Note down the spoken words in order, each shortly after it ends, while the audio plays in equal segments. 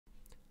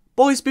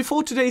Boys,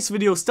 before today's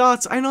video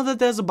starts, I know that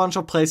there's a bunch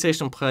of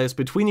PlayStation players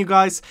between you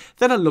guys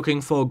that are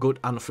looking for a good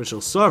unofficial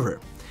server.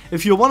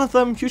 If you're one of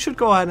them, you should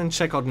go ahead and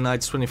check out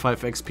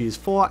Knights25x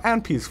PS4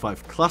 and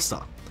PS5 cluster.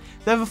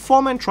 They have a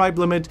 4-man tribe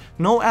limit,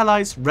 no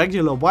allies,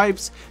 regular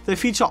wipes, they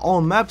feature all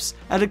maps,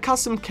 added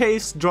custom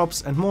caves,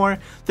 drops and more.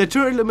 Their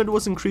turret limit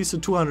was increased to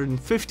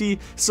 250,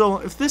 so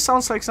if this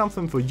sounds like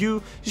something for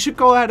you, you should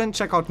go ahead and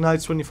check out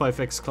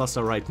Knights25x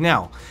cluster right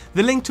now.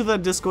 The link to their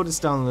Discord is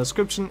down in the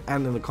description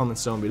and in the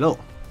comments down below.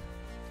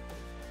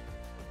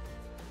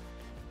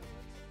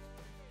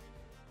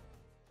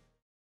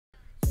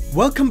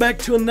 Welcome back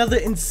to another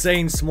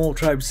insane Small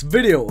Tribes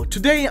video.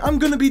 Today I'm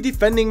gonna be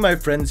defending my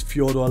friend's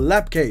Fjordur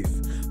Lab Cave.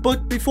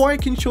 But before I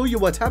can show you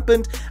what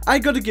happened, I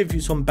gotta give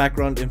you some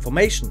background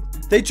information.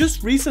 They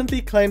just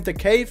recently claimed the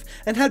cave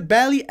and had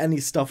barely any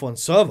stuff on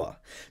server.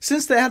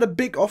 Since they had a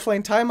big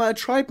offline timer, a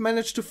tribe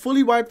managed to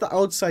fully wipe the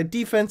outside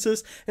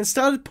defenses and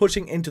started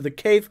pushing into the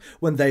cave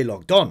when they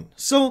logged on.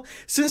 So,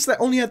 since they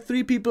only had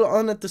 3 people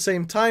on at the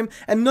same time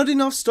and not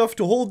enough stuff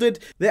to hold it,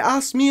 they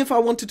asked me if I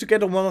wanted to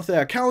get on one of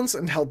their accounts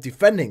and help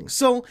defending.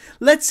 So,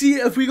 let's see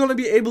if we're gonna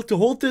be able to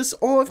hold this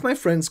or if my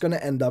friend's gonna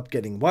end up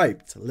getting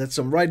wiped. Let's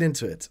jump right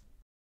into it.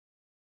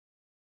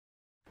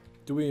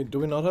 Do we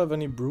not have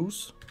any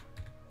brews?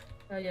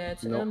 Yeah,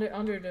 it's Nope.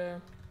 under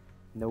the.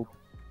 Nope.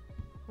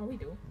 Oh, we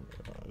do.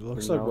 It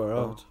looks like we're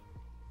out.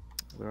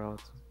 We're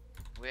out.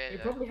 We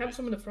probably have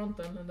some in the front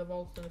then, and the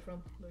vault in the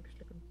front.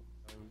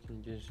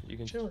 You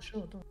can Chill,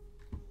 don't.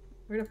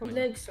 We're gonna put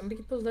legs, and we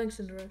can put legs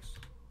in the rest.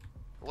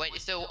 Wait,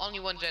 is there only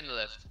one gen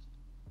left?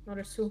 No,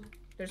 there's 2.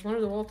 There's one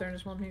in the water and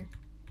there's one here.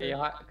 Can you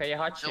hot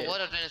No, shit?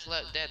 water gen is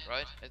dead,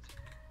 right?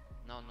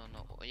 No.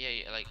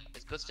 Yeah, like,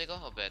 is good sticker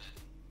or bad?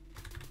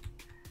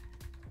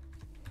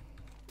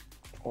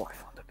 Oh, I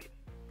found a bit.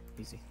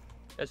 Easy.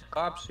 There's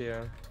cops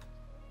here.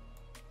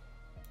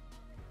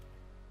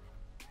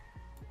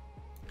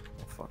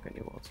 Oh fuck, I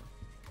need water.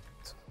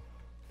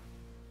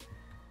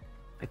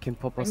 I can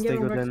pop a I can get stego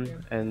one then back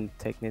here. and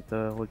take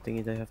the whole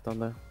thingy they have down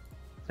there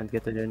and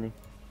get the journey.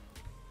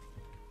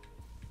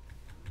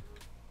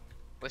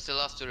 Where's the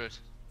last turret?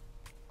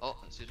 Oh,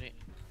 excuse me.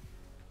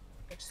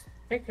 There's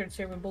pictures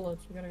here with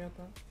bullets, we gotta get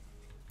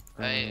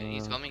that. Hey,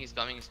 he's coming.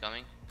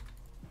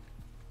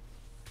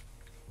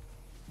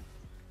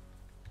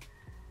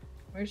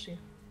 Where is he?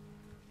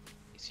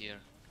 He's here.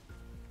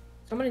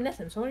 Somebody net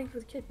him, somebody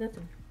with a kid net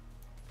him.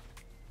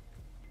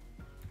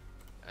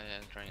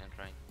 I'm trying.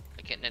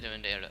 I can't net him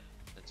in the air.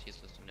 That's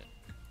useless to net.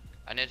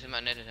 I netted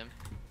him.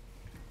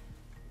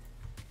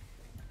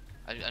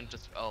 I'm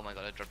just. Oh my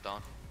god, I dropped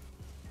down.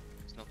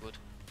 It's not good.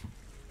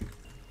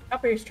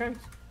 Up here,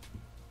 strength.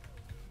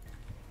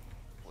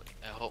 Wait,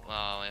 I hope. Oh,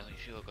 I'm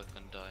sure I'm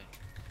gonna die.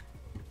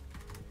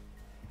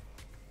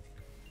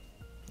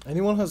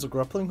 Anyone has a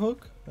grappling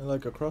hook? And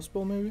like a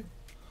crossbow maybe?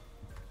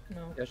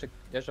 No.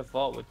 There's a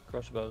vault with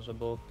crossbows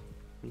above.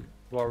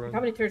 War room. How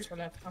many turrets were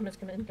left? I'm just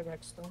gonna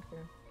interact still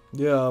here.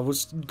 Yeah, I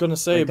was gonna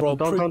say, bro.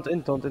 Don't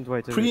end,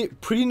 wait.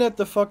 Pre-net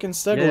the fucking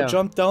stego, Yeah.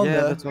 jump down Yeah,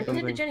 there. that's I what can I'm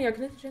hit the doing. Jenny, I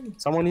can hit the Jenny.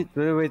 Someone need,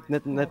 wait,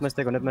 net my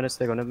stego. My my house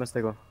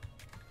stego.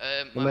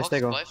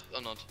 survived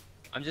or not?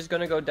 I'm just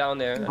gonna go down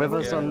there.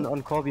 Whoever's Yeah.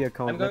 on Corby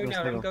account, I'm net going my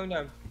down. I'm stego. going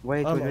down.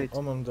 Wait.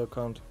 I'm on the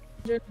account.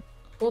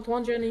 Got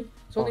one Jenny.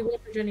 There's only one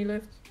Jenny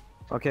left.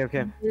 Okay.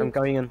 I'm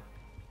going in.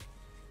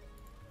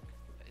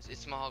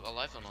 Is Mahawk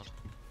alive or not?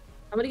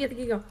 I'm gonna get the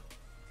Giga.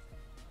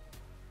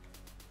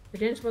 The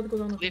Jenny's about to go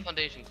down. Clear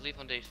foundation.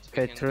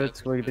 Okay,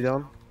 turret will be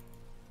down.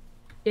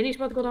 Jenny's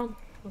about to go down.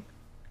 Look.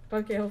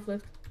 5k health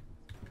left.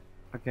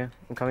 Okay,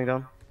 I'm coming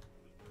down.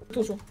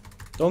 Tussle.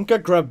 Don't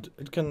get grabbed.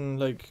 It can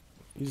like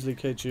easily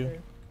cage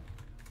you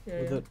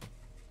Yeah. with it.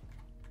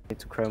 Need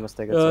to cram my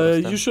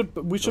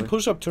stego. We should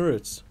push up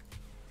turrets.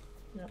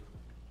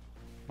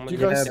 I'm Do you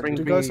gonna- guys bring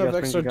have gigas,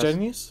 extra bring gigas.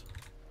 jennies?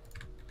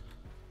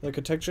 Like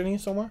a tech jenny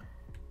somewhere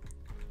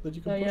that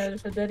you can push? Yeah,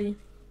 there's a daddy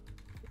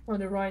on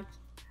the right.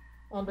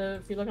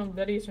 If you look on the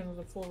daddy, it's on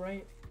the full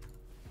right.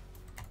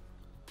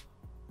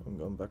 I'm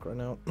going back right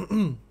now.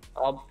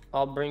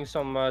 I'll bring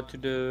some to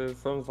the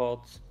front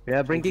vault.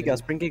 Yeah, bring Okay.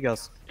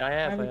 gigas. I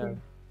have.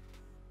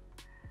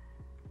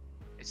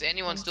 Is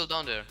anyone still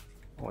down there?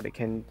 Oh, they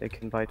can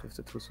bite with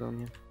the Tuso on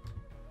here.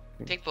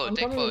 Take I'm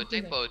coming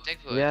with boat.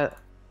 Ja,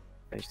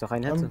 wenn ich doch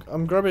einen hätte.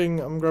 I'm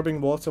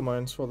grabbing water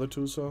mines for the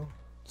two, so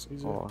it's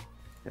easier. Oh,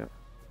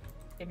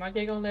 Okay, my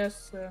Giga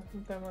lasts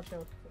not that much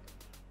health.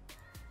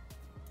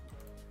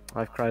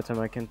 I've cried time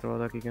I can throw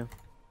that again.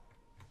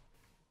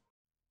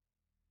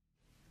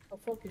 How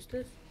fuck is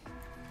this?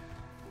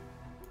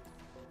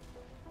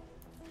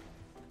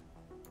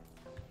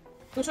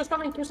 Tusso's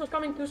coming!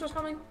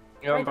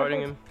 Yeah, I'm Right, boarding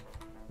right. him.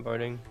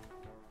 Boarding.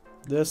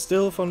 There's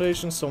still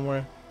foundations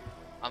somewhere.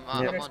 I'm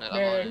Yeah. on it.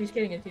 Yeah, he's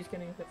getting it.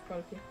 That's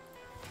quality.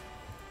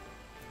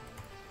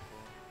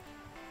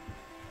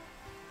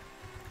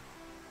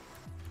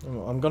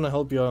 Oh, I'm gonna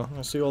help you.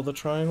 I see all the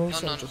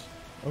triangles. No.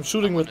 I'm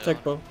shooting I'm with on it, tech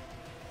I'm bow.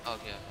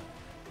 Okay.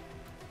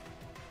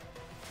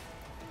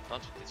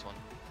 Not this one.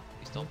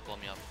 Please don't blow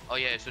me up. Oh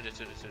yeah, shoot it.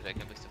 I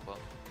can fix the bomb.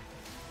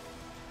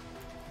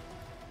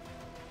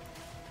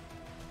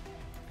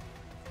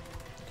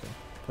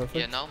 Perfect.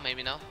 Yeah, now,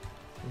 maybe now.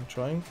 I'm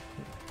trying.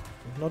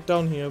 Not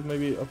down here,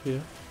 maybe up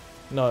here.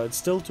 No, it's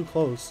still too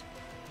close.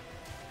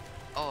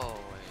 Oh,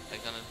 wait,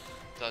 I'm gonna...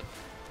 That,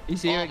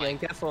 He's here Oh my- again,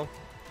 careful.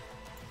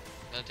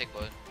 gonna take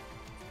both.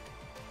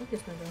 I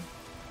guess my gun.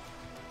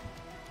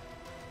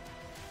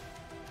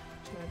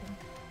 Sniping.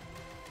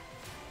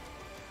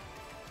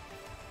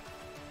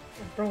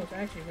 Oh, bro, it's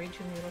actually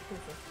raging me like this.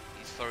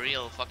 He's for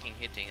real fucking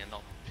hitting and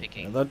not Yeah,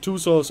 picking. that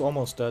Tuso is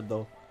almost dead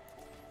though.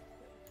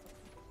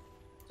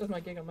 This is my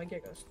Giga. My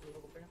Giga is still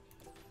over there.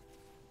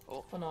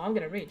 Oh. Oh no, I'm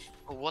gonna rage.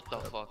 Oh, what the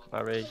fuck?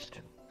 I raged.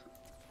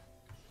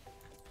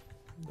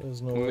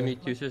 There's no We way. need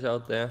users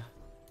out there.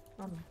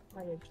 I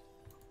raged.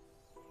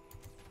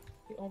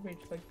 We all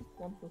raged like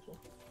one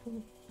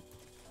person.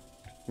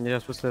 Yeah,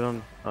 supposed to it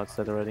on. Oh, it's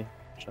dead already.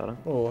 Shut up.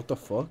 Oh, what the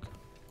fuck?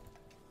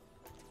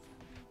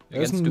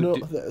 There's Against no.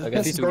 two- If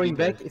against he's two going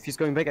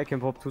people. back, I can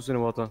pop Tuso in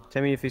the water.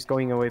 Tell me if he's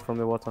going away from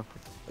the water.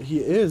 He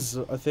is,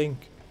 I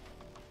think.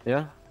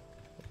 Yeah?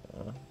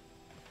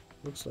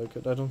 Looks like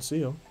it. I don't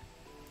see him.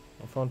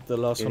 I found the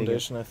last Here we go.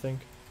 foundation, I think.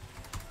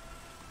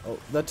 Oh,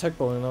 that tech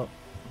bowling out.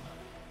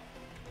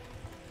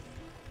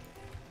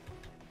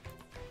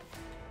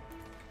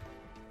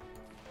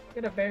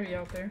 Get a berry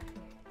out there.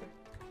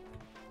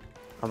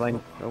 Have I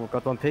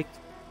got one picked?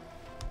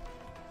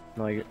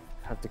 No, I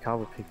have the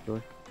cowboy picked, bro.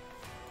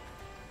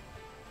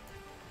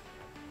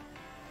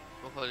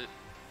 Go for it.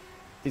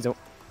 These are.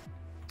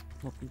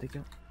 Open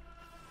digger.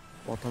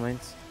 Water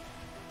mains.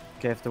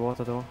 Okay, have the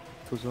water door.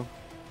 Tuso.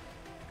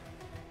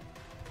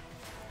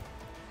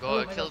 Go,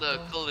 Oh my kill God,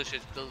 the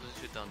shit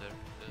down there.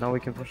 Now we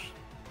can push.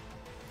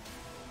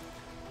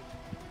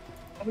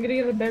 I'm gonna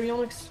get a berry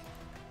onyx.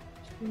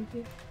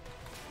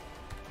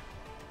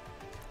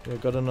 Yeah,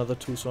 got another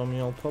Tuso on me,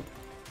 I'll pop.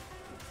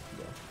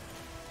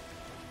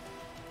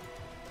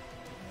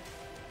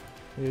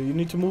 Yeah, you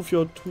need to move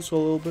your Tuso a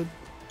little bit.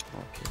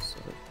 Okay,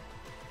 sorry.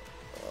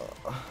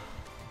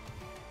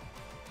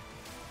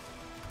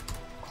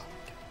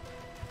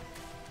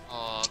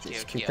 Oh, okay,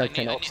 Just okay. keep that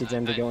kind of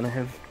oxygen to go on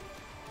him.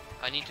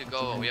 I need to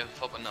go. We have to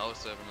pop on our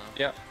server now.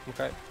 Yeah,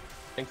 okay.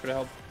 Thanks for the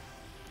help.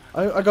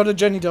 I got a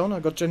Jenny down, I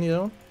got Jenny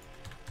down.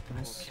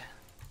 Nice.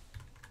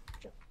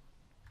 Okay.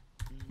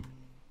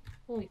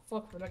 Holy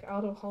fuck, we're like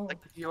out of home. Like,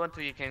 if you want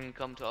to, you can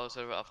come to our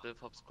server after the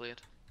pop's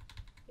cleared.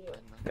 Yeah.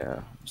 Yeah,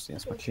 just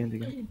yes, my chin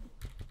again.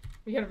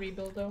 We gotta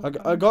rebuild though.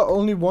 I got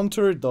only one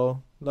turret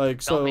though. Like,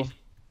 Tell so. me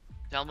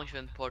if you're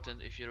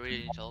important, if you really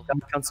need help.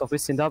 Kannst du ein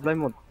bisschen da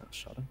bleiben und.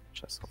 Schade,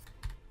 scheiß drauf.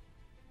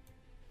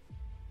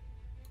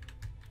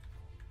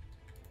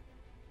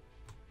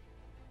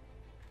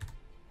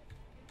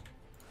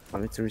 I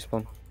need to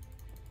respawn.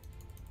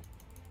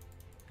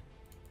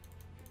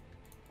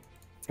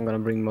 I'm gonna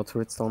bring more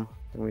turrets down.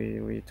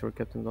 We turret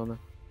kept them down there.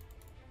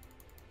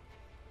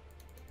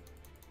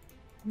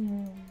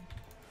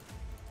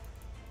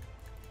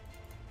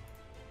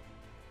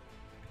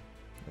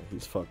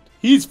 He's fucked.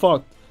 He's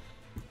fucked!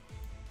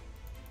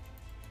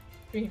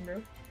 Green,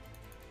 bro.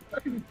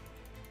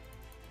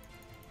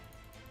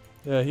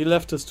 Yeah, he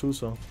left his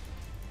Tuso.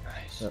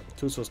 Nice. Yeah,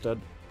 Tuso's dead.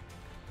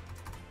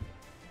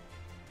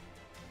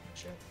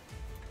 Shit.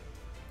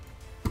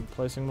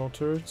 Placing more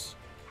turrets.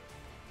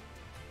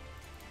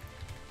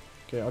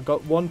 Okay, I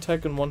got one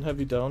tech and one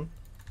heavy down.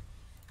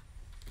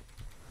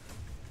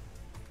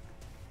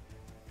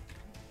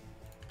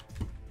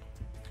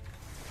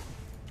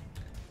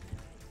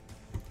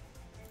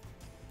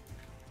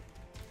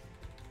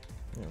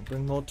 Yeah,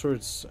 bring more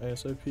turrets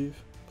ASAP,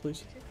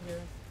 please. Yeah.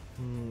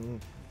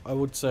 I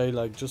would say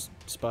like just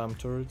spam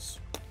turrets.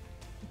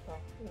 Oh,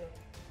 yeah.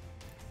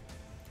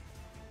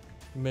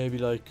 Maybe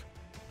like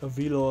a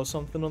velo or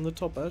something on the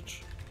top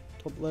edge,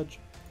 top ledge.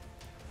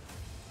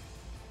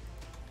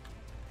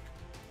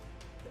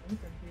 The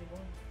infantry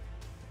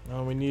one.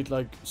 Now we need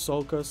like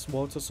sulkers,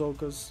 water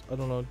sulkers. I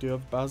don't know. Do you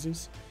have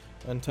bases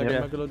and tech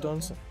Yeah.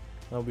 megalodons?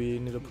 Now we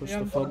need to push Yeah,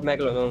 the but- fuck.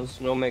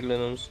 Megalodons, no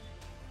megalodons.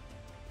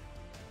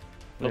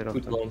 Yeah, Not don't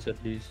good think- ones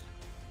at least.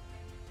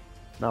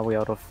 Now we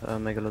out of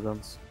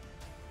megalodons.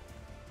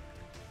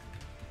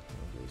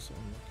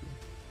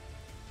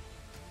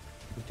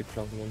 With the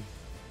clown one.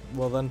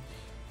 Well then,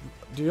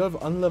 do you have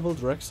unleveled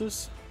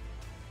Rexes?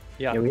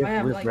 Yeah, we I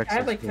have we like- I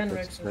have Rexes, like we 10 Rexes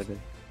Rexes. ready.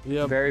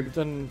 Yeah, Very-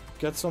 then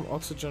get some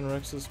oxygen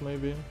Rexes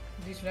maybe.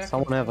 These reactors-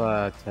 Someone have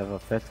a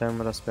flat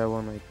thermal, a spare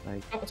one.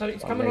 Oh, sorry,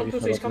 he's Oh, coming on maybe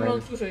Tuso, he's for coming on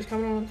maybe. Tuso, he's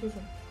coming on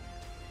Tuso.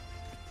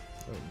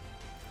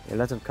 Yeah,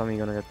 let him come.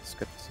 You're gonna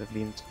get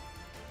beamed.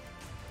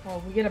 Oh,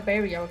 we get a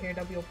berry out here,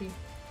 WP.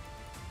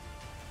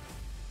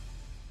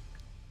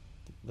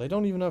 They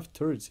don't even have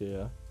turrets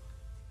here.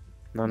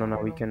 No, No,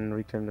 we no. can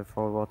reclaim the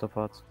 4 water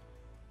parts.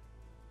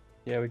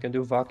 yeah, we can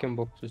do vacuum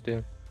boxes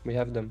there. We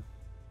have them.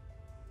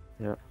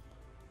 And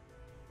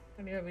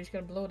yeah, we just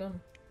gotta blow them.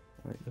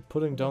 They're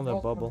putting down that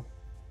Welcome. bubble.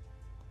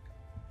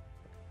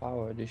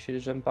 Power, this shit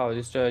is on power.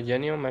 This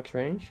Jenny on max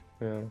range?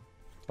 Yeah.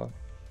 You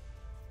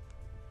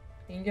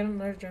can get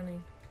another Jenny.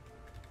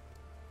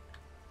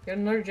 Get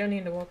another Jenny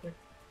in the water.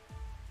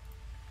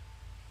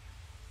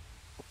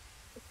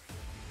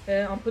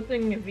 I'm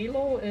putting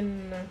Velo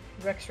in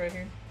Rex right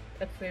here.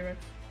 That's favorite.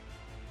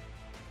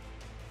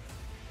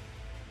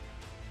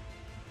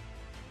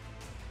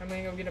 I'm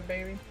gonna go get a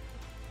baby.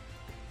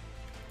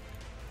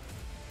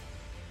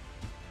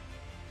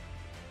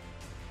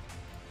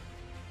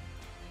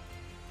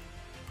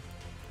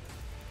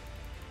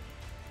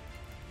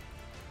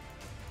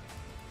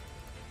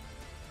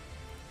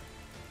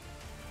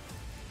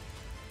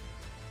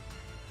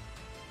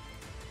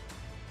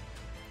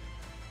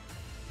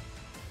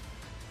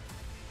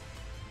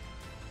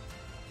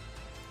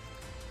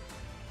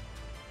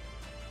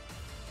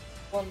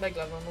 One big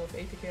level with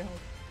 80k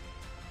health.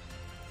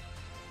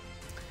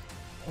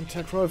 I'm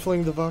tech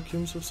rifling the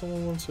vacuums if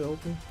someone wants to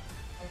help me.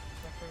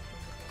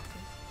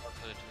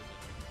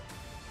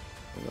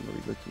 I'm gonna be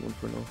good to one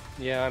for now.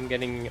 Yeah, I'm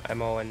getting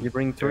ammo and. You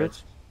bring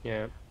turrets?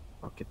 Yeah.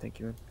 Okay, thank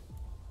you,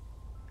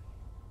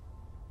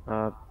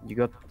 man. You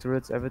got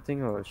turrets,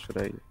 everything, or should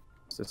I?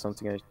 Is there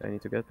something I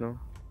need to get now?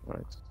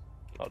 Alright.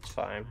 That's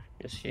fine.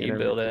 Just Yeah,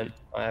 build it.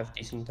 I have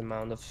decent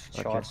amount of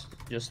shots.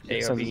 Just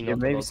ARB, not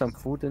maybe lots. some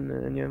food in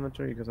your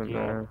inventory because I'm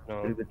No, a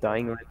little bit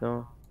dying right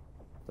now.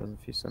 Doesn't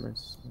feel so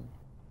nice.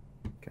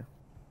 Okay.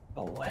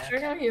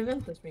 Check out the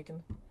event this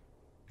weekend.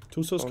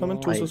 Tuso's Oh, coming,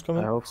 no. Tuso's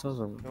coming. I hope so. I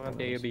don't have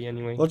the ARB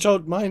anyway. Watch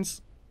out,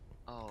 mines.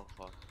 Oh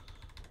fuck.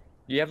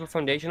 Do you have a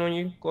foundation on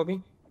you,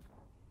 Corby?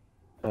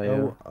 Oh, yeah.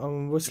 Oh,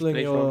 I'm whistling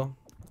place your, from?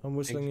 I'm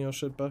whistling your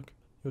shit back.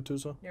 Your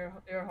Tuso.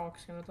 Your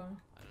hawk's gonna die.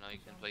 I don't know, you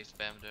can play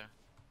spam there.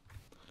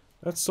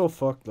 That's so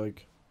fucked.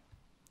 Like,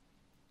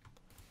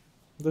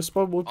 this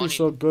spot would be Only-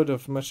 so good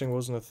if meshing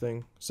wasn't a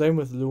thing. Same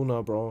with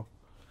Luna, bro.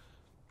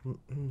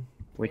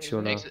 Which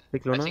Luna? Exit-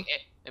 Big I Luna? think,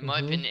 in my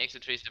Mhm. opinion,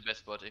 exit 3 is the best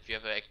spot if you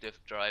have an active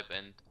drive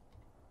and.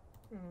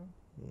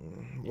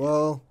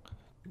 Well,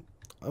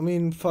 I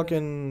mean,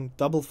 fucking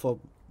double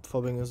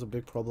fobbing is a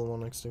big problem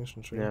on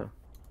Extinction Tree. Yeah.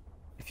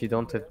 If you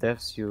don't have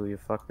devs, you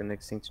fuck the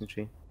extinction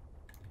tree.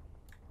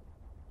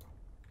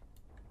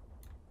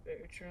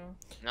 Very true.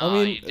 No, I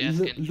mean, you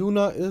just can.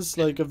 Luna is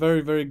like a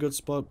very, very good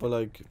spot, but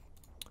like,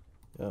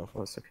 yeah.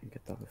 Oh, so you can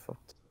get double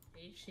fucked.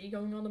 Is she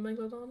going on the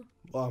Megalodon?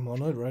 Well, I'm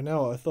on it right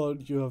now. I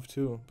thought you have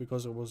too,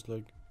 because it was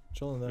like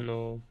chilling there.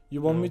 No.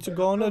 You want No. me to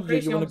go on Oh, it, or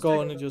Gracie you want on to go the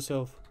on side. it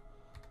yourself?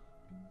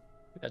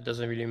 That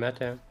doesn't really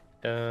matter.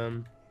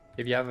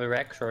 If you have a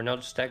Rex or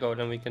another Stego,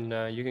 then we can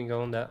you can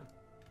go on that.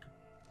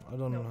 I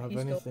don't No, have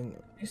he's go-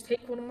 anything. Just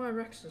take one of my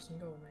Rexes and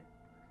go,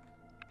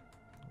 mate.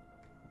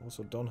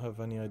 Also, don't have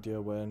any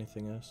idea where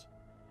anything is.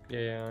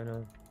 Yeah, I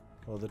know.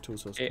 Oh, the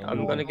Tuso's Okay, coming.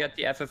 I'm gonna get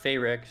the FFA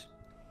Rex.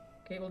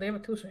 Okay, well they have a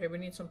Tuso here. We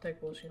need some tech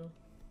balls, you know.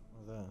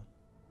 Oh, there.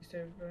 Is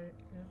there right?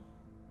 Yeah.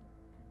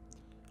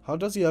 How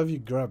does he have you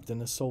grabbed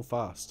and is so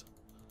fast?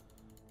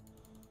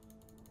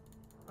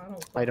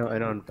 I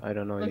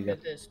don't know Look either.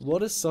 at this.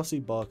 What is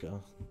Sussy Barker?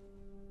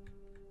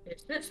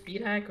 Is this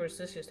speed hack or is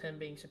this just him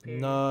being superior?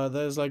 Nah,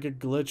 there's like a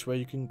glitch where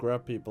you can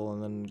grab people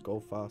and then go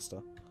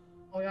faster.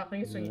 Oh yeah, I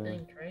think it's like Yeah.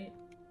 ink, right?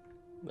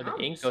 But the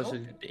I'm ink goes. so-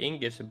 The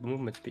ink gives a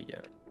movement speed.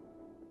 Yeah.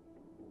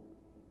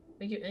 I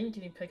think you ink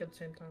and you pick at the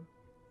same time.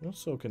 Not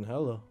so can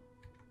Hella.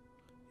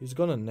 He's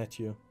gonna net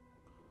you.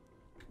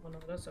 Oh no,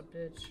 that's a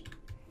bitch.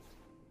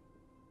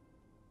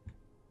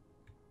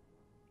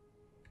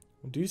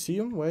 Do you see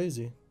him? Where is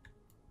he?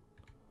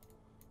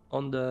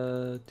 On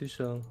the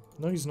Tuso.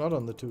 No, he's not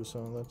on the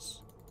Tucson.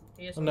 That's.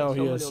 He is Oh, no, he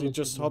somebody is. on He the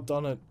just Tucson. hopped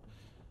on it.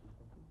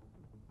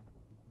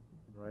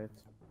 Right.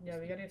 Yeah,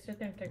 we gotta sit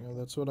there and take. Yeah,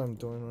 that's what I'm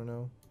doing right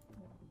now.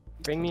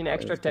 Bring me an Okay,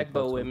 extra let's take tech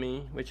bow that with one.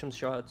 me with some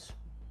shots.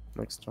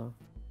 Extra.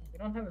 We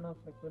don't have enough.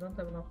 Like, we don't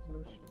have enough to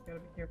lose. We gotta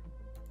be careful.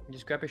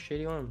 Just grab a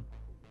shady arm.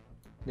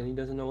 Then he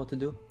doesn't know what to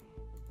do.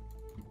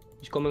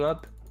 He's coming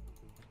up.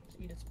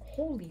 See this?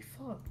 Holy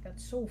fuck!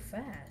 That's so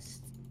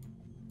fast.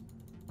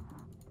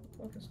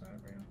 What is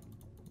that,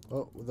 bro?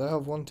 Oh, they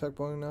have one tech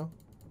boy now.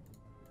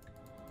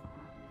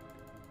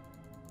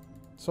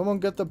 Someone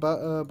get the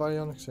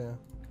bionics here.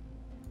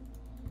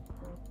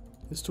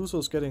 His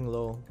Tuso's getting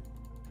low.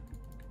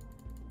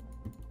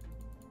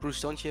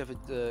 Bruce, don't you have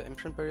it,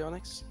 imprint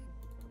baryonyx?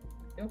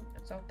 Yep,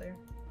 it's out there.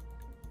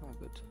 Oh,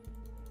 good.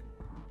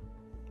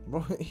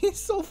 Bro, he's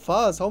so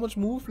fast. How much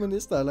movement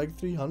is that? Like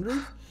 300?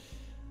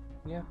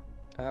 Yeah.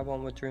 I have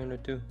one with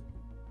 300 too.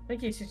 I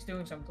think he's just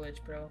doing some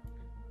glitch, bro.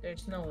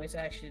 There's no way it's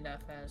actually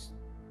that fast.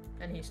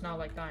 And he's not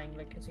like dying,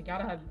 like, cause he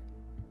gotta have.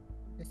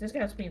 Cause this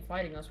guy's been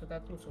fighting us with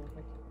that too, so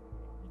like.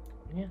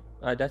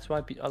 Yeah. That's why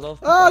a lot of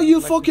people Ah, you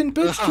like to- fucking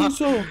bitch,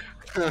 Tuso!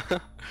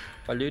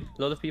 A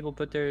lot of people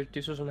put their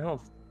Tusos on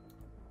health.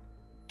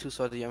 Two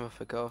saw the ammo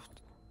verkauft.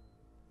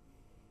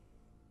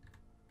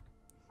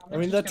 I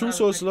mean, that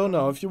Tuso low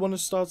now. If you want to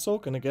start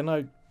soaking again,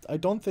 I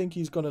don't think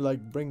he's gonna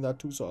like bring that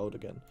Tuso out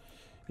again.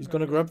 He's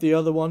gonna grab the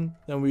other one,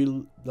 then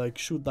we'll like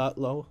shoot that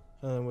low,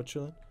 and then we're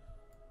chilling.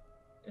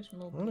 I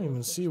don't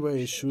even see where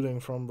he's shooting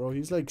from, bro.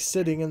 He's like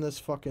sitting in this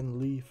fucking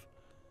leaf.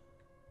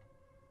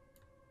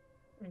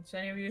 Does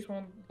any of you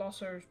want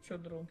Blosser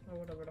Chudru or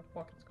whatever the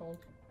fuck it's called?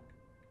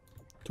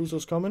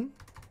 Tuso's coming.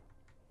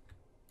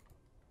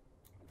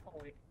 Oh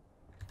wait.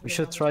 We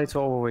should try to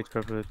overweight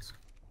grab it.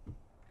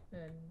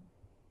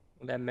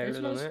 And That this merit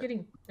on one's it.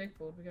 getting thick,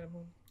 but we gotta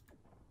move.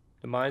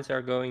 The mines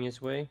are going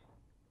his way.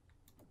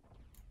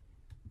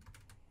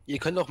 Ihr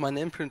könnt auch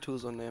meine Imprint-Tool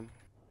so nehmen.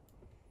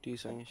 Die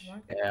ist eigentlich.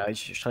 Ja,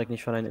 ich schrecke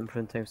nicht von deinen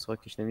Imprint-Tapes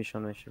zurück. Ich nehme die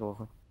schon, wenn ich die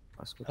brauche.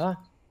 Alles gut. Ah.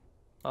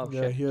 Oh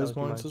Yeah, shit. here's that was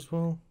mine mine. as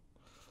well.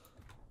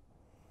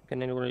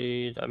 Can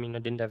anybody? I mean, I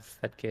didn't have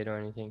fat kid or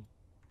anything.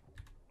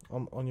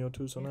 I'm on your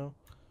two, so now.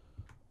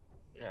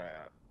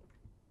 Yeah.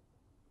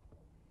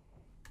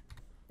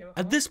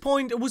 At this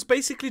point, it was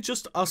basically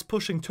just us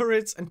pushing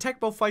turrets and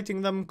techbot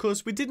fighting them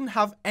because we didn't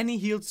have any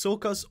healed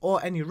Sokas or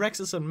any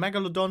Rexes and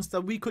Megalodons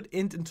that we could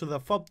int into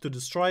the fob to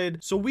destroy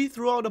it. So we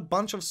threw out a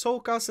bunch of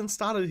Sokas and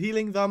started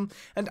healing them,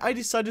 and I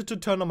decided to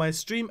turn on my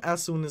stream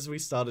as soon as we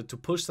started to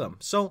push them.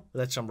 So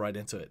let's jump right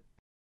into it.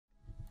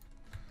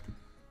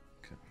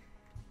 Okay.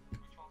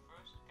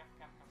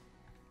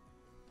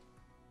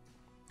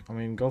 I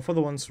mean, go for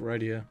the ones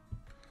right here.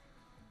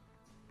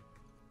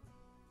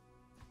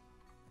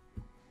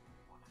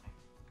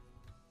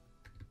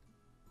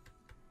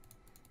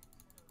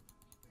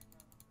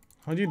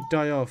 How do you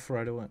die off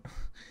right away?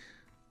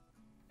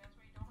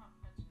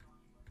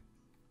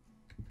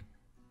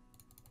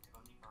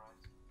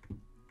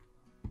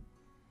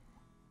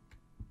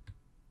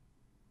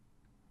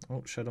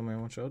 Oh, Shadow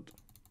Man, watch out.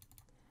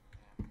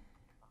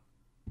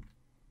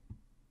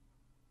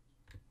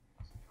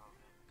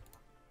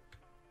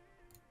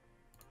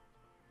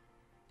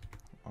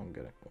 I'm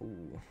getting.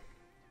 Ooh.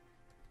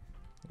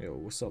 Yo,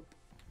 what's up?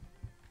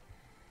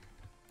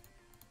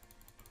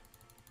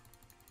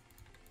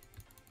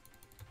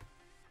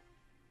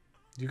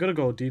 You gotta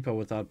go deeper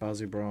with that,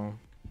 Bazzy, bro.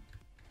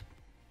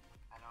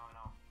 I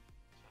know.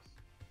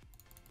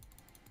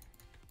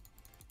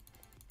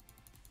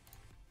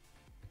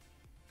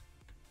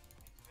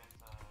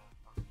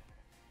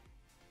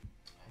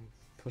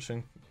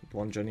 Pushing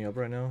one journey up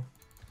right now.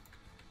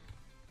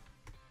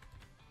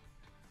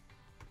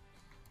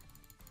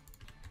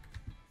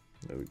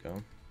 There we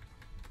go.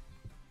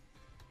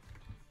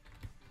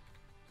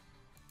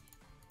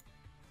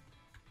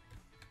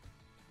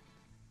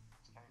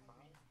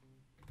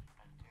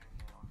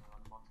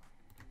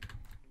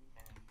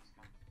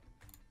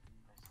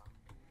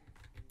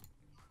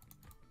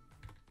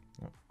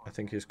 I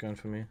think he's going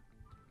for me.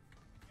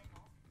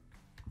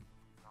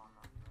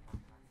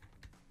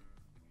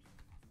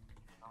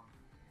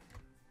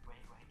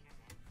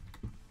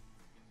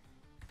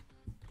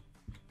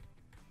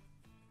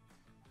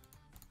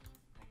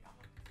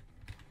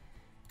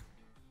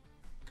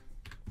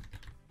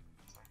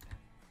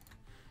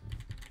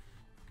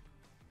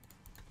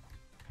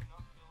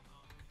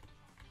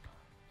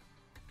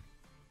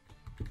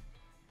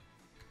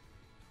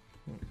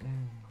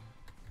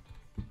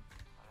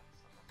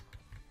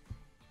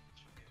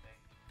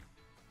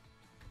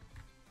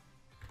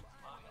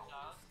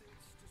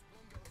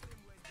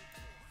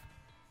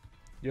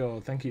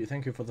 Yo, thank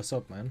you for the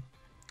sub, man.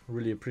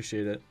 Really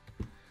appreciate it.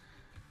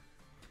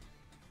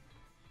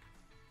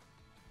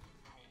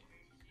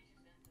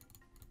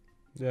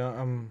 Yeah,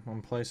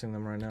 I'm placing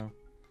them right now.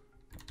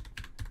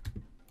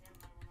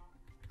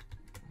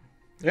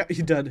 Yeah,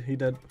 he dead.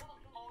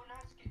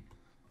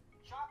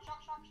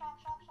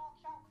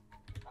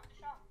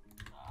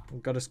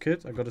 Got his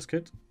kit. I got his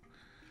kit.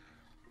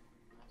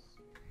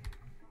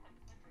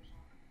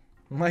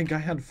 My guy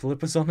had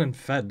flippers on and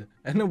fed,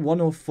 and a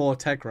 104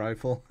 tech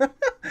rifle.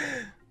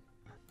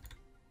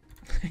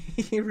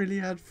 He really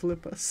had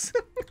flippers.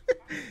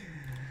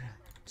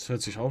 Das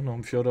hört sich auch noch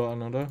ein Fjordur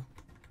an, oder?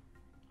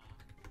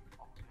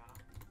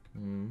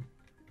 Hm.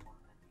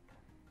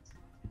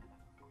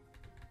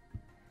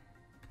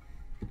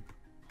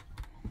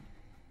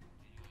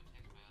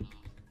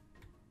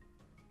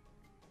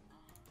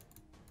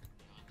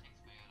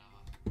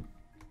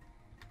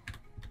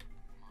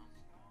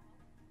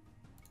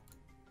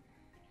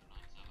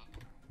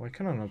 Why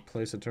can I not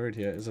place a turret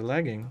here? Is it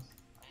lagging?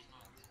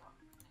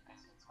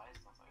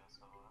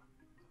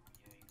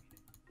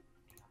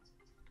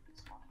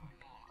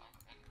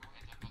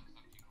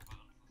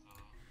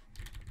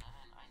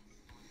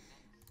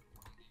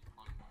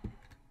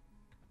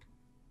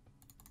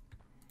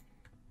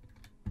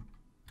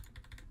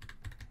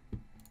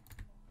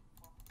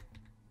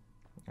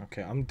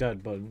 Okay, I'm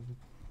dead, but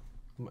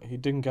he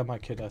didn't get my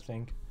kit, I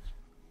think.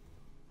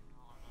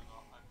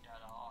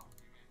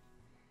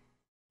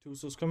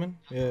 Tuso's coming?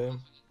 Yeah.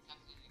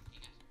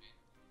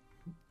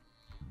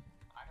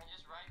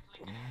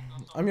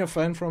 I'm your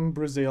fan from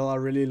Brazil. I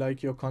really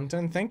like your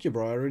content. Thank you,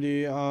 bro. I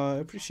really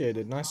appreciate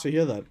it. Nice to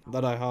hear that.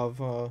 That I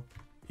have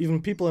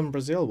even people in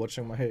Brazil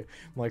watching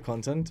my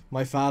content.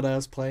 My father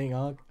is playing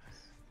ARK.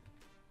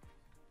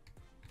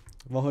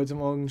 War heute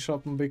Morgen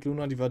shoppen Big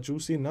Luna, die war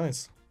juicy.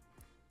 Nice.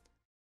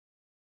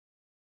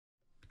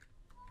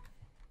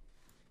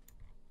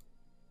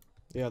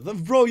 Yeah,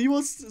 bro, he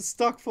was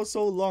stuck for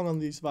so long on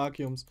these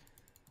vacuums.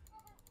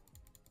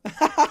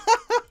 I'm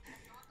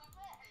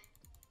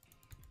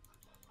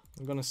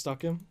gonna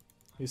stuck him.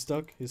 He's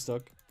stuck. He's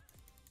stuck.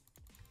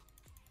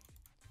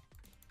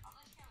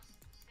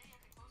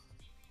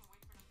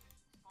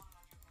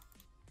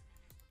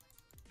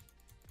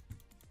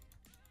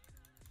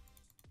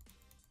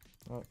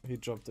 Oh, he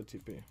dropped the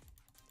TP.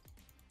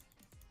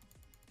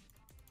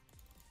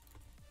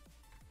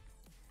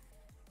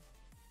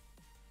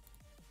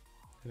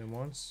 Hit him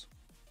once.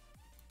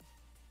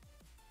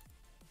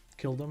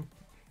 Killed him.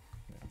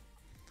 Yeah.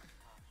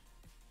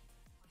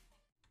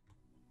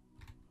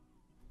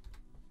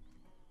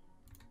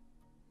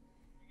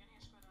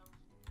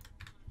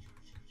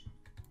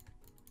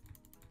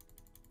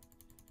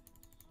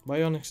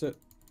 Bionics it.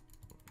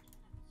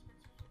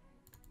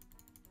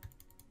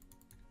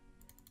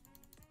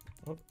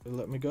 Oh,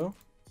 let me go.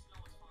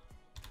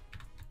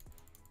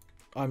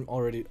 I'm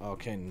already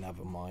okay.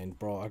 Never mind,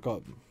 bro. I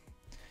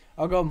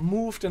got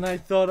moved, and I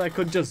thought I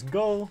could just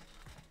go.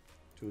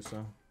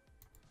 Tusa.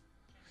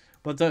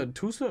 But the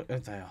Tusa,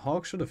 the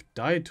Hawk should have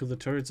died to the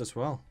turrets as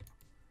well.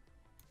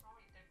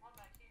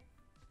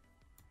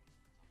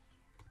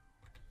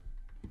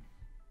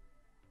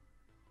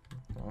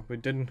 Oh, we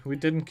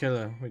didn't kill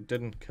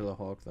a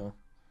Hawk though.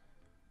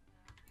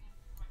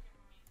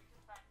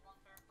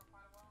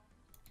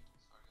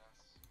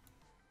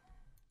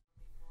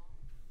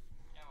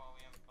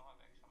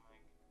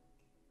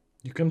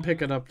 You can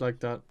pick it up like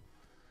that.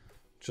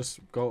 Just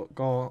go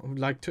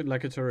like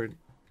a turret.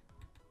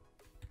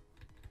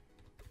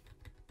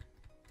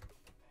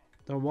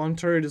 The one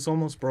turret is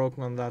almost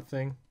broken on that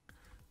thing.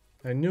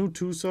 I knew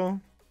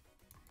Tuso.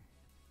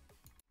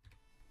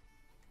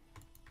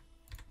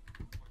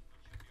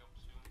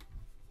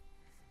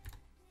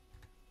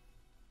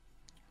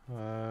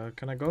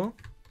 Can I go?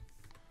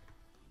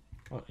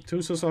 Oh,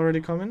 Tuso's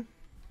already coming.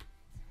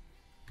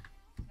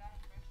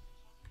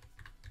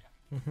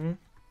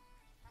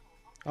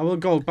 I will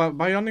go, but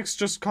Bionics,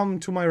 just come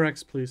to my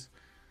Rex, please.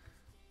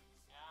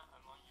 Yeah,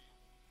 I'm on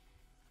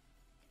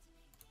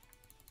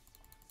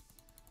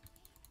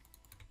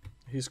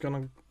you. He's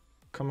gonna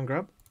come and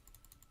grab.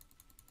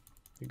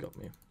 He got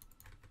me.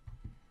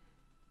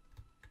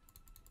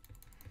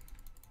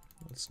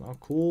 That's not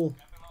cool.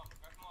 Grab him up,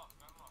 grab him up,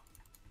 grab him up.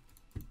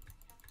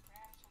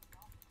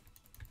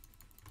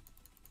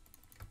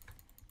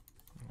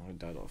 Oh, I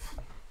died off.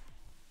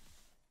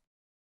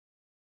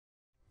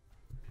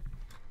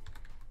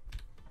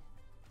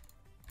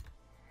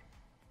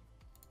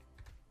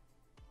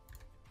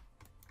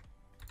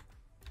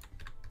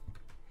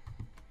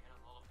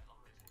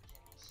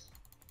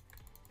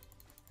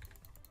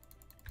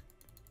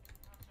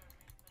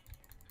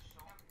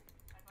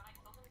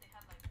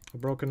 I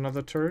broke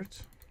another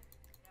turret.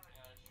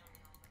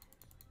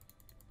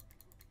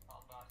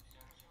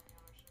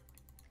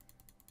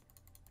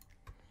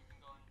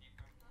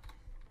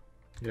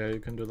 Yeah, you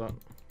can do that.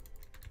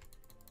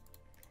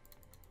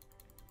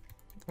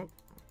 Oh.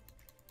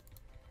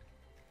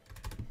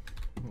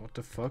 What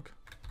the fuck?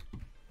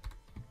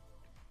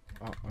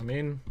 I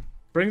mean,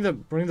 bring the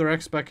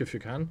Rex back if you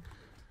can.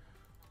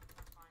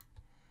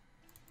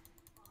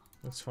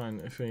 That's fine.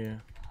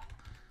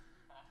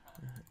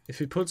 If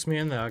he puts me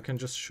in there, I can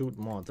just shoot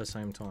more at the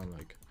same time.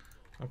 Like,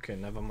 okay,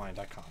 never mind,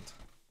 I can't.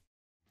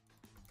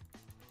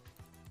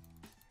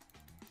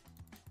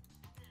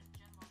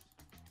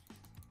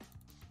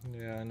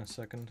 Yeah, in a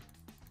second.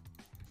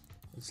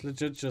 It's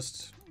legit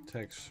just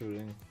text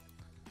shooting.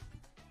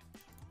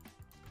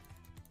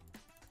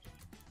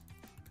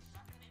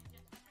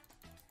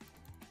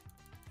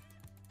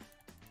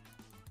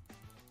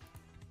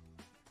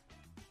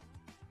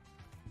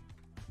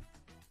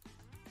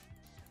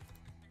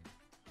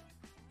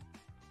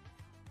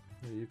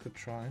 Yeah, you could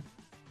try.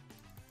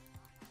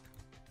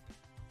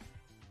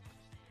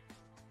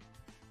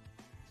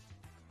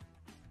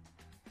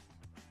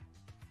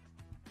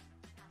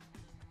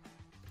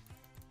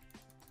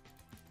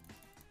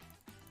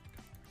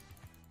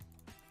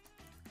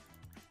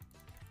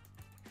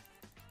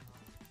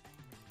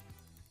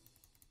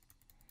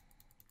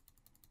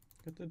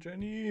 Get the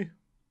Jenny.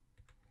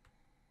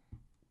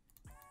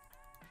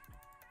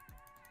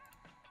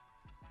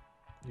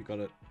 You got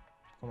it.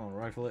 Come on,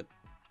 rifle it.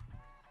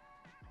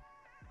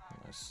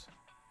 Nice.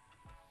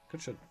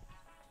 Good shot.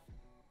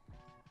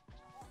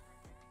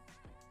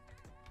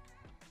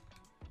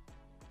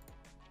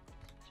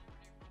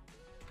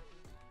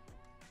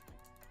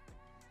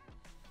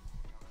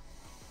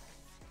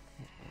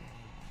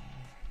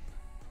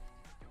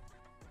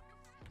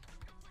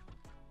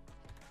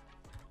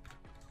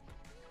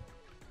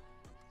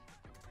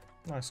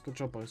 Nice, good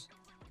job, boys.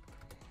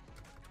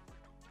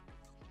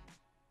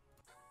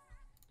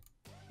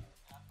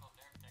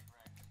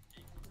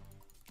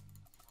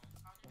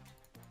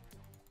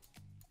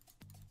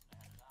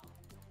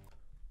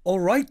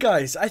 Alright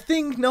guys, I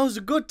think now's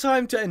a good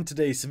time to end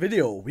today's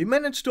video. We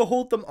managed to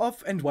hold them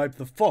off and wipe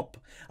the FOB.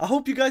 I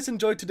hope you guys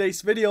enjoyed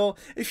today's video.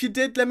 If you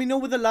did, let me know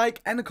with a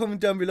like and a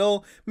comment down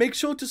below. Make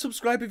sure to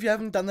subscribe if you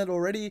haven't done that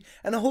already,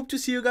 and I hope to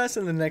see you guys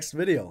in the next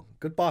video.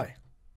 Goodbye.